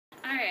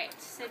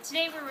So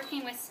today we're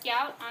working with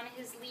Scout on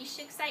his leash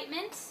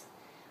excitement.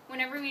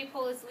 Whenever we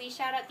pull his leash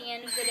out at the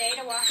end of the day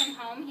to walk him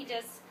home, he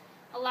does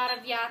a lot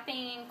of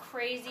yapping and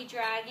crazy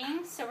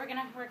dragging. So we're going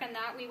to work on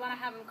that. We want to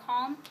have him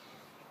calm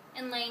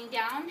and laying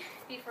down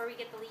before we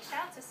get the leash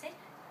out. So sit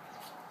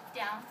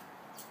down,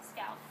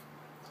 Scout.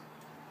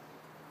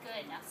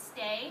 Good. Now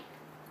stay.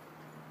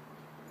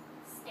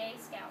 Stay,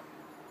 Scout.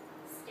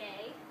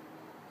 Stay.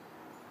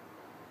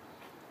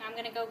 Now I'm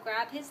going to go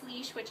grab his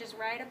leash, which is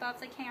right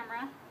above the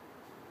camera.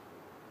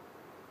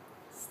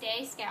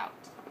 Stay, Scout.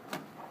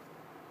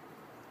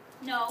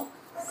 No,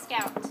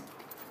 Scout.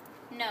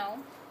 No.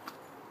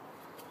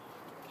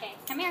 Okay,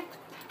 come here.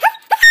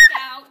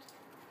 Scout.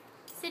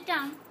 Sit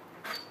down.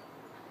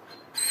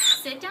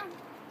 Sit down.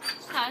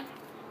 Hug.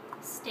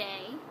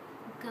 Stay.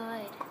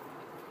 Good.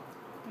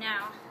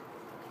 Now,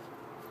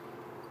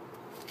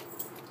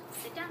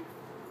 sit down.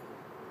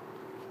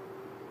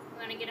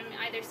 I'm going to get him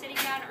either sitting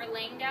down or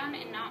laying down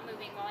and not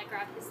moving while I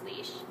grab his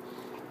leash.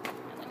 Now,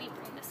 let me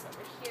bring this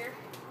over here.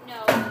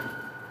 No.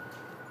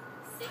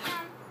 Sit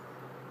down.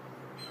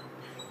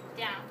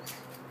 Down.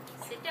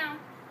 Sit down.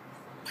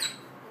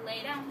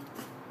 Lay down.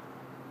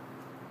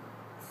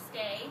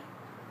 Stay.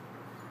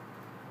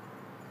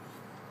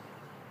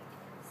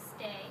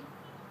 Stay.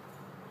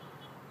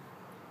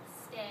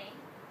 Stay.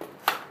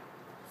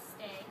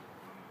 Stay.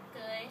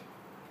 Good.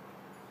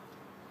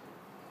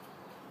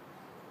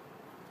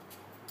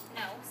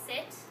 No.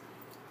 Sit.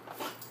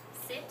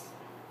 Sit.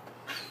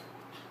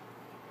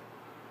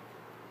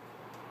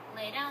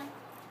 Lay down.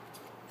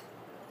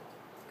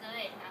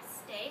 Good. Now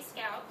stay,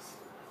 Scout.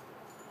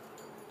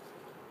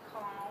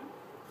 Calm.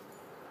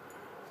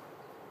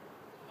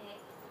 Okay.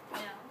 No.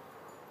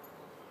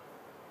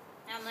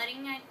 Now I'm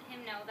letting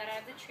him know that I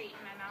have the treat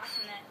in my mouth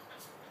and that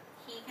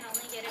he can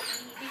only get it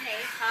when he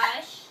behaves.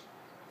 Hush.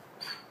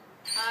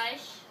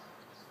 Hush.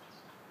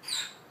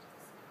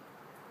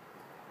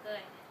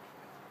 Good.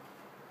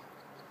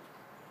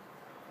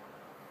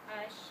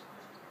 Hush.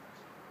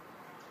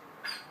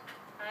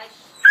 Hush.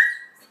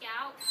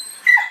 Scout.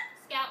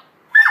 Scout.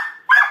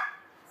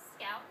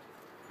 Scout.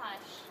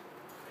 Hush.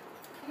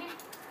 Come here.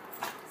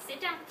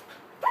 Sit down.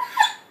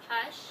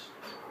 Hush.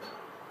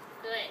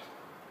 Good.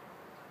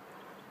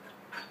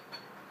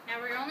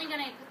 Now we're only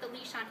going to put the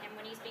leash on him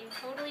when he's being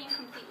totally and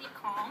completely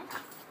calm.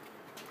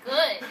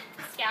 Good.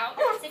 Scout.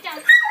 Sit down.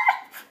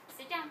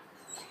 Sit down.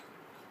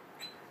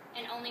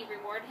 And only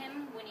reward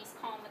him when he's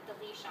calm with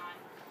the leash on.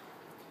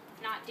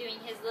 Not doing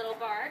his little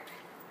bark.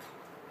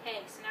 Okay,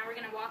 so now we're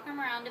going to walk him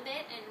around a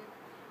bit and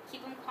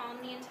keep him calm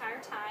the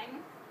entire time.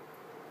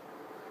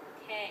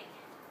 Okay,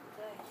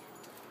 good.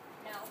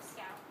 No,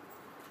 Scout.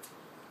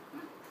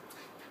 Come on.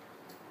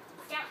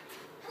 Scout.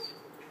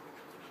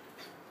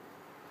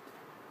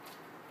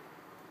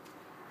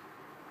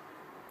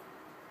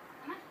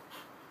 Come on.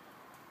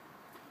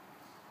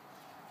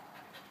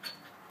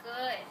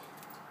 Good.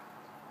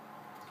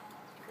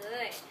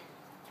 Good.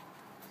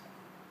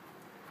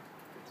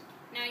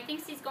 Now he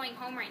thinks he's going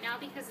home right now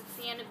because it's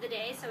the end of the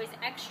day, so he's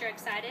extra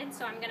excited.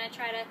 So I'm going to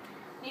try to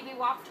maybe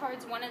walk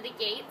towards one of the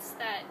gates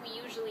that we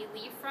usually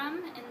leave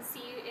from and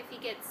see if he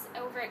gets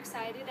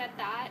overexcited at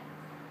that,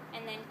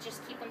 and then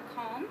just keep him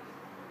calm.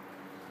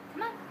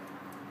 Come on.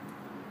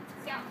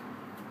 Scout.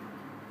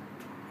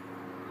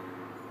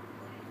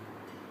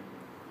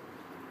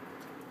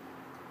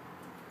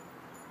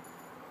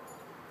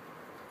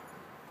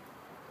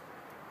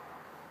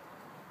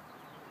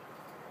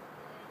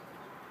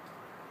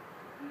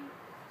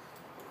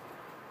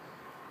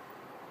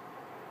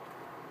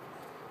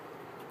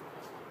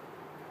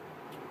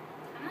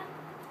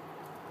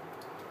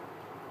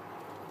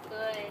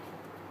 Good.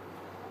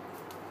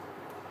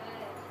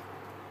 Good.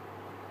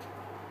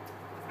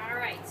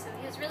 Alright, so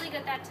he was really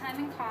good that time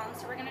and calm,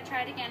 so we're going to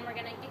try it again. We're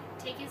going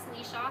to take his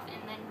leash off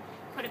and then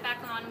put it back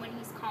on when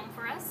he's calm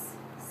for us.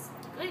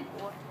 Good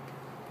boy.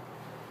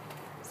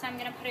 So I'm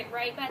going to put it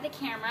right by the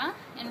camera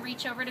and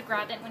reach over to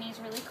grab it when he's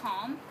really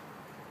calm.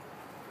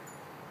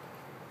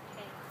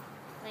 Okay,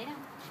 lay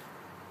down.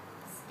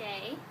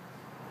 Stay.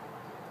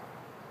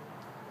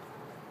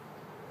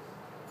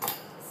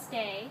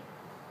 Stay.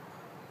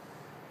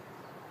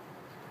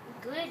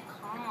 Good,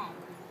 calm.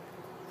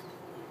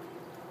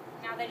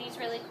 Now that he's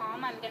really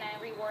calm, I'm going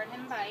to reward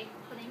him by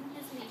putting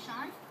his leash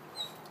on.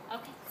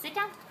 Okay, sit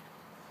down.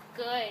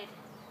 Good.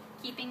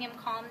 Keeping him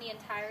calm the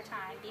entire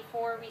time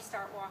before we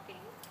start walking.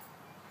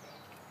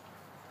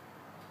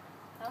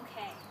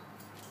 Okay.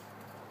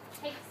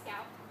 Take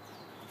Scout.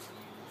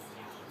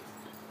 Scout.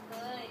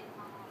 Good,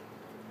 calm.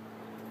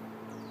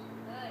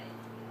 Good.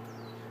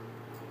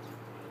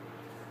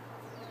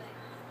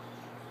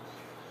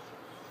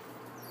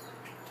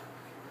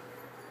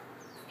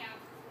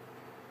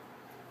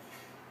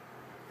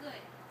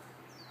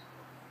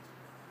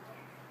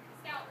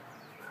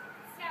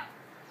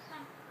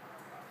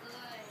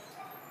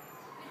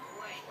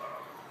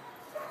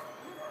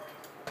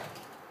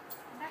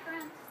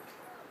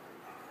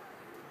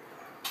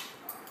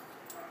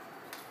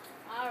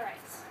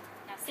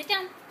 Sit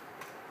down.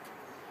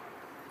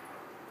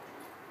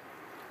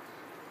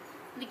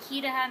 key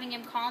to having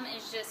him calm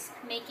is just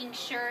making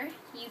sure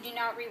you do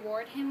not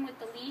reward him with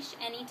the leash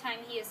anytime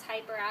he is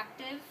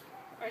hyperactive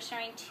or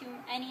showing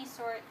any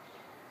sort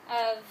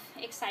of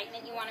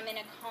excitement. You want him in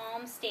a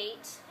calm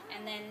state,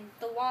 and then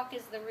the walk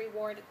is the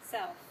reward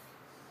itself.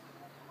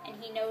 And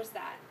he knows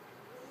that.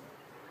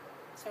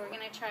 So we're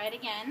going to try it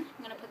again.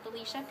 I'm going to put the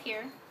leash up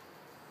here.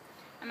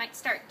 I might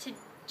start to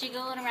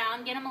jiggle it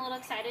around, get him a little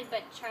excited,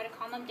 but try to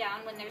calm him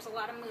down when there's a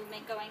lot of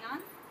movement going on.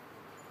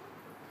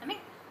 Come here.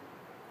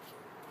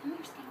 Come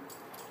here, Scout.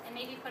 And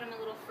maybe put him a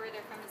little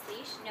further from his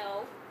leash.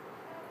 No.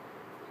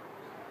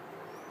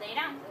 Lay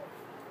down.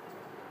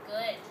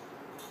 Good.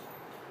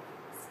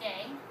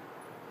 Stay.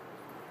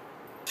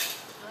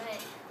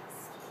 Good.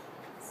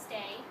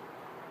 Stay.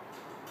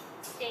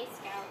 Stay,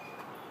 Scout.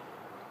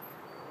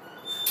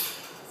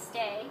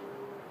 Stay.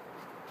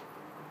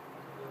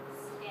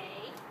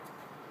 Stay.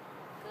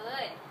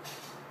 Good.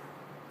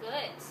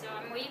 Good. So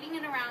I'm waving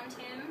it around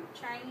him,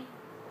 trying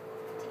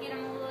to get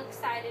him a little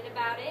excited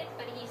about it,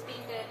 but he's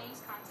being good and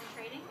he's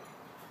concentrating.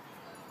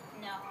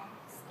 No.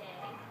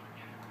 Stay.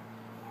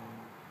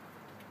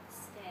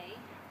 Stay.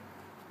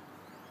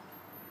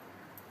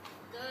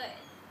 Good.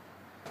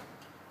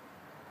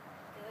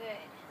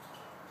 Good.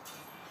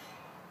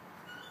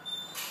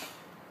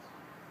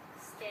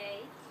 Stay.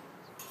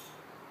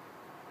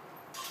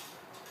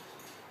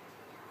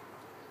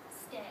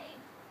 Stay.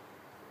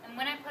 And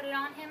when I put it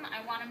on him,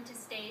 I want him to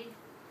stay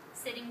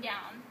sitting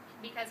down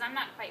because I'm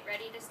not quite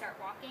ready to start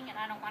walking and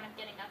I don't want him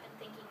getting up and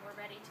thinking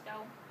we're ready to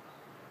go.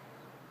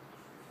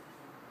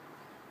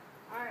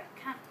 Alright,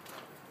 come.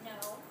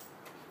 No.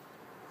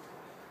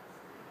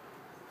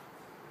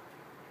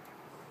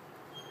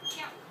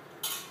 Scout.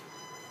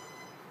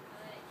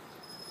 Good.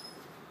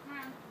 Come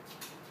on.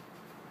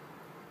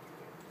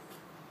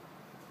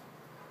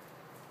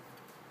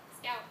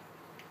 Scout.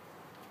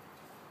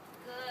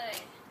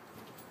 Good.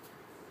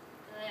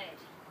 Good.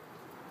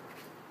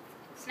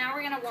 So now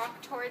we're going to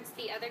walk towards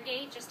the other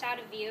gate, just out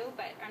of view,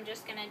 but I'm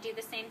just going to do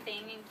the same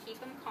thing and keep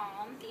him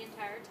calm the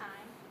entire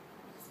time.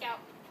 Scout.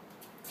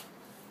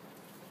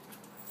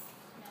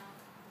 No.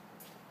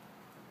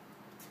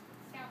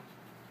 Scout.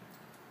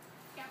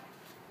 Scout.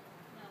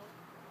 No.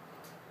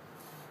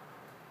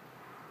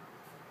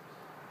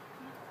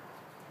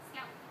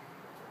 Scout.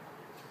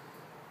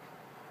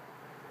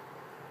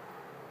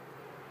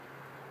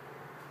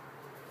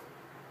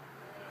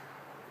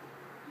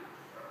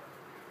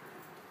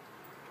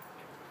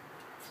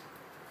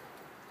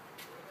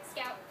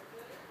 Scout.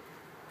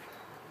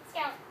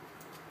 Scout.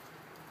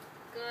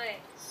 Good.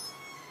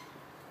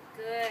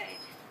 Good.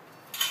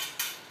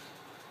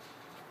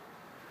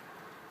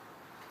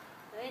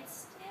 Good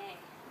stay.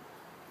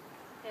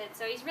 Good.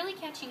 So he's really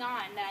catching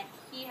on that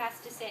he has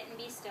to sit and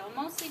be still,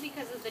 mostly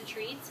because of the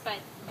treats, but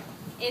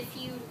if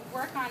you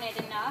work on it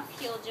enough,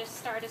 he'll just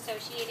start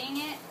associating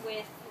it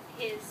with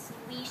his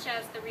leash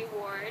as the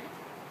reward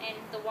and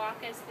the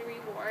walk as the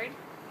reward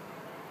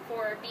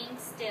for being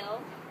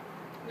still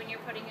when you're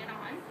putting it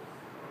on.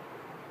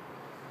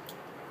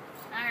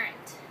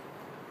 Alright.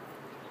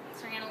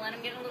 So we're going to let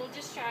him get a little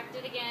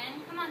distracted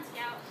again. Come on,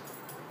 Scout.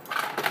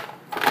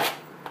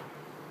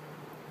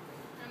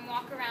 And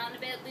walk around a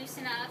bit,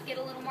 loosen up, get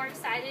a little more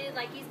excited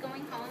like he's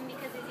going home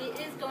because he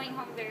is going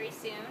home very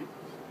soon.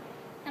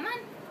 Come on.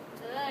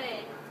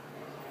 Good.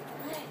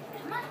 Good.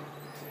 Come on.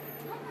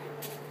 Come on.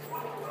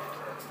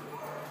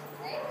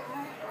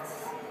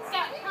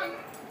 Scout, come.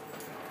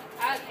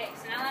 Okay,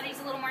 so now that he's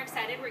a little more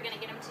excited, we're going to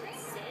get him to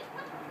sit.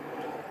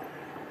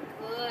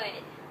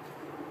 Good.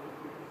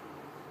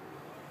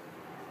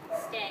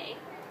 Stay.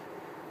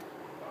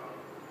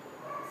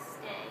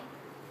 Stay.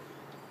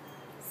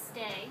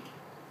 Stay.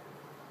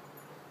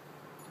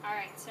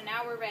 Alright, so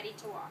now we're ready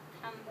to walk.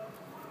 Come.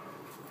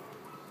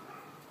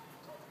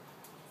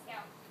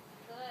 Scout.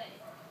 Good.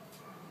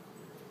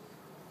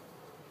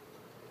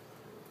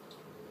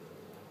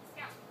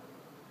 Scout.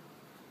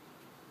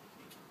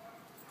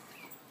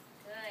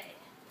 Good.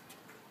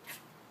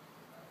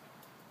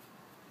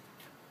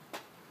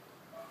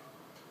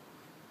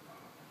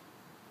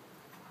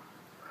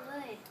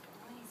 Good.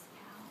 Boy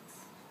Scouts.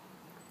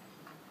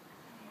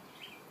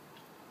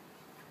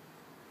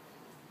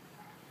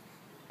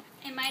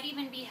 It might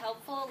even be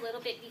helpful a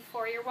little bit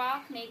before your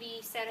walk, maybe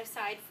set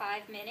aside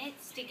 5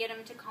 minutes to get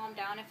him to calm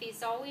down. If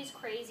he's always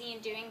crazy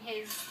and doing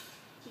his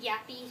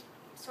yappy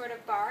sort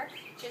of bark,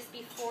 just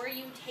before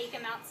you take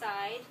him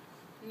outside,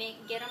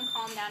 get him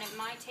calm down. It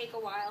might take a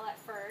while at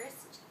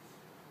first.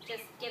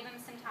 Just give him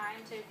some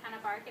time to kind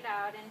of bark it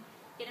out and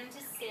get him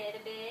to sit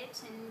a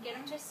bit and get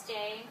him to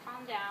stay and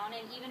calm down.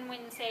 And even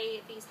when, say,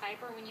 if he's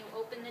hyper, when you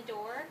open the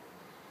door,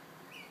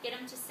 get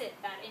him to sit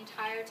that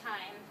entire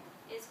time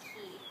is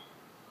key.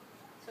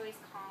 So he's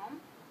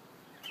calm.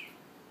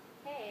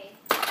 Hey.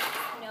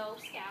 No,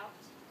 Scout.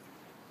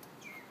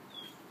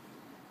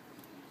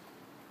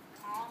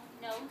 Calm.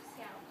 No,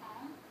 Scout.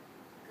 Calm.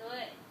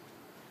 Good.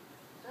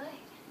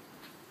 Good.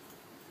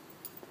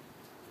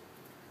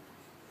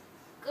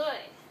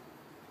 Good.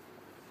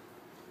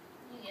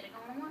 You get it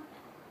going one.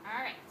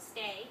 Alright,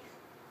 stay.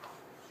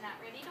 Not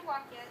ready to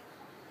walk yet.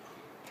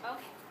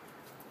 Okay.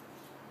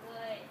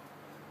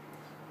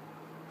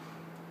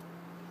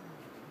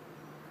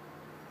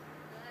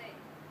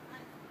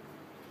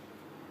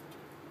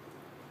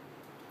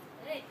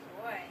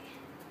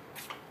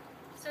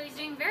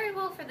 doing very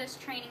well for this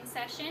training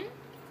session.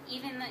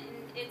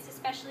 It's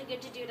especially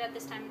good to do it at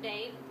this time of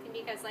day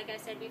because, like I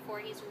said before,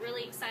 he's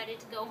really excited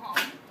to go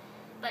home.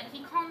 But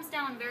he calms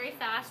down very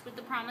fast with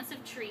the promise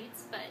of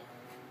treats, but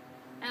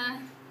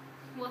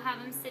we'll have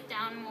him sit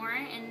down more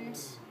and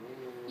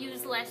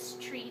use less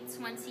treats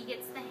once he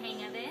gets the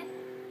hang of it.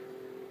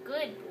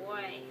 Good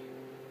boy.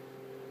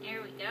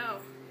 There we go.